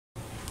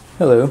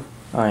Hello,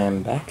 I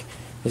am back.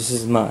 This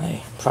is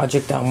my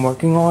project I'm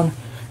working on.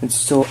 It's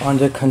still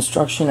under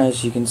construction,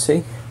 as you can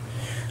see.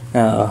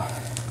 Now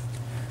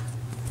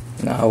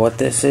what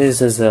this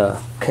is a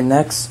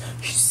Knex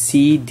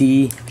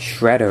CD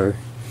shredder.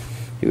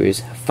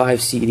 There's 5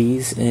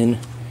 CDs in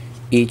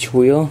each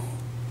wheel.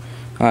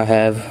 I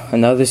have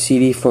another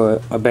CD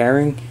for a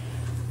bearing,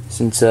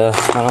 since I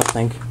don't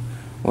think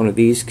one of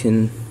these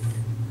can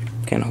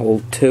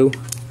hold 2.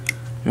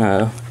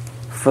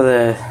 For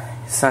the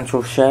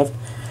central shaft,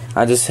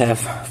 I just have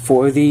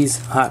 4 of these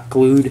hot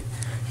glued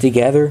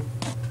together,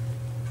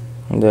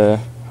 and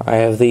I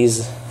have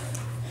these.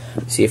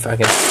 See if I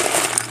can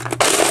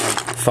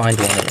find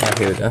one. Oh,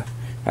 here we go.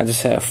 I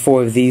just have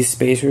 4 of these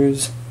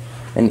spacers,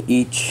 and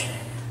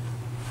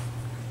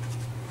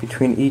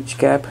between each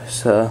gap,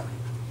 so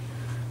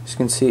as you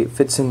can see, it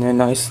fits in there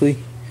nicely.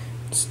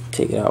 Let's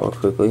take it out real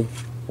quickly.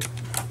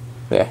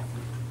 There.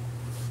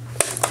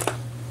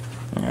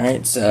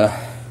 Alright, so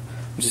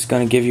I'm just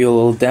gonna give you a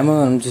little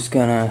demo. I'm just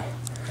gonna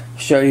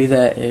show you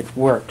that it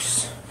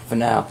works for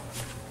now.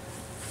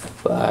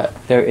 But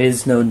there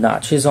is no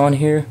notches on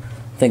here.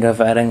 I think I'm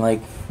adding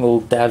like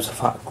little dabs of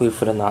hot glue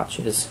for the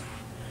notches.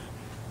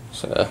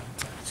 So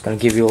just gonna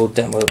give you a little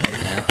demo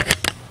right now.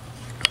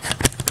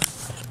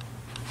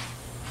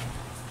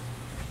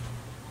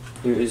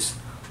 Here is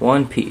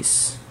one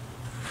piece.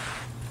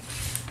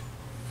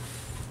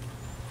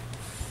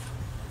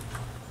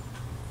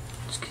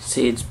 As you can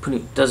see, it's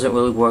doesn't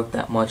really work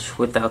that much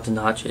without the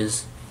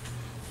notches.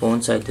 But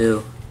once I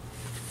do,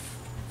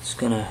 it's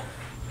gonna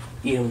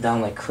eat them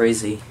down like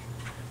crazy.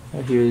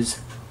 Now here's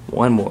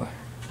one more.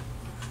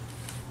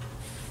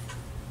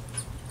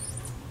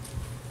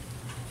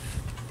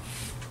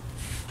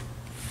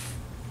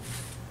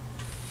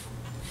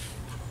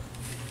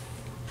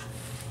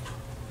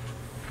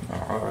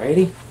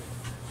 Alrighty,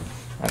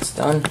 that's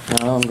done.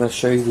 Now I'm going to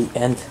show you the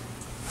end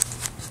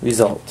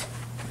result.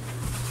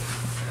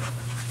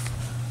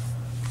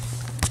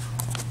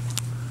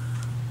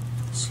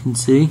 As you can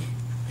see,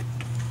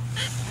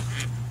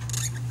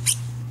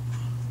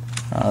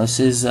 this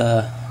is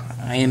I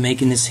am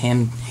making this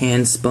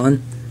hand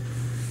spun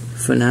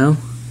for now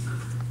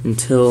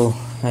until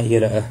I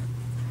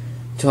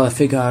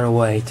figure out a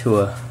way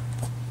to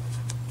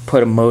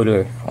put a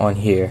motor on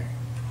here,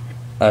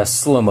 a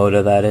slow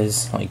motor, that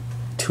is, like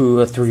 2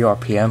 or 3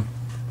 RPM.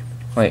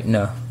 Wait,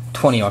 no,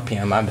 20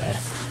 RPM, my bad.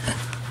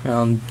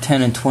 Around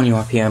 10 and 20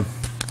 RPM.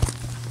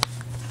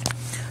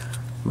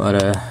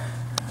 But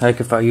like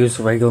if I use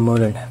a regular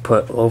motor and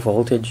put low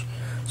voltage,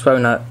 it's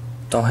probably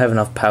don't have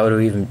enough power to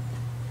even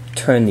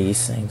turn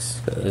these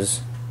things,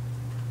 because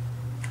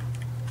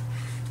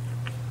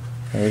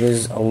it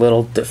is a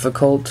little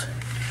difficult.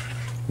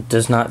 It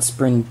does not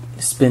spin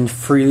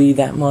freely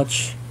that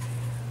much.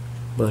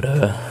 But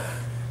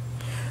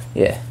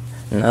yeah.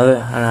 And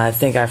I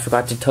think I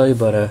forgot to tell you,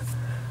 but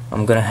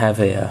I'm gonna have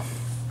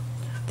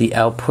the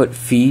output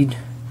feed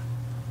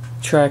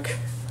track.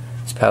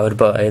 It's powered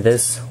by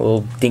this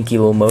little dinky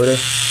little motor.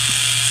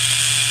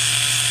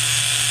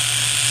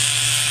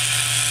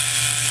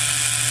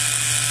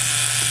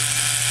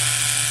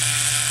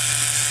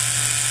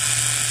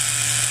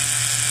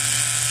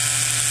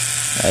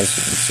 As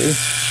you can see.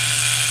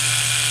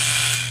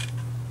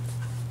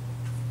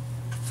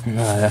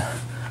 I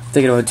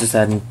figured I would just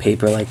add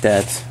paper like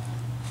that.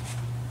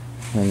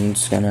 I'm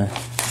just gonna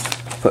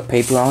put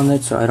paper on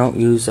it so I don't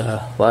use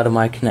a lot of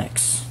my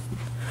Knex.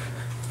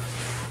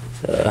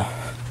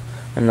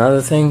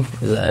 Another thing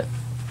is that,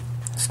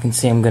 as you can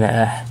see,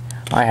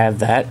 I have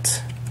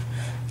that.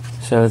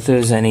 So if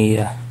there's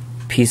any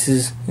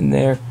pieces in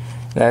there,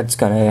 that's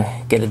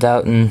gonna get it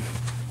out and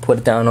put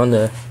it down on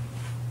the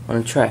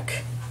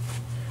track.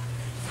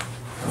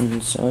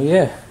 And so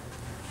yeah,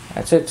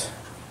 that's it.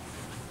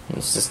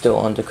 This is still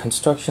under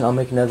construction. I'll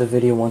make another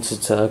video once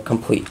it's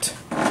complete.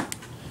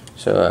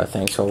 So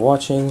thanks for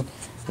watching.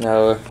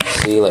 Now,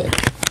 see you later.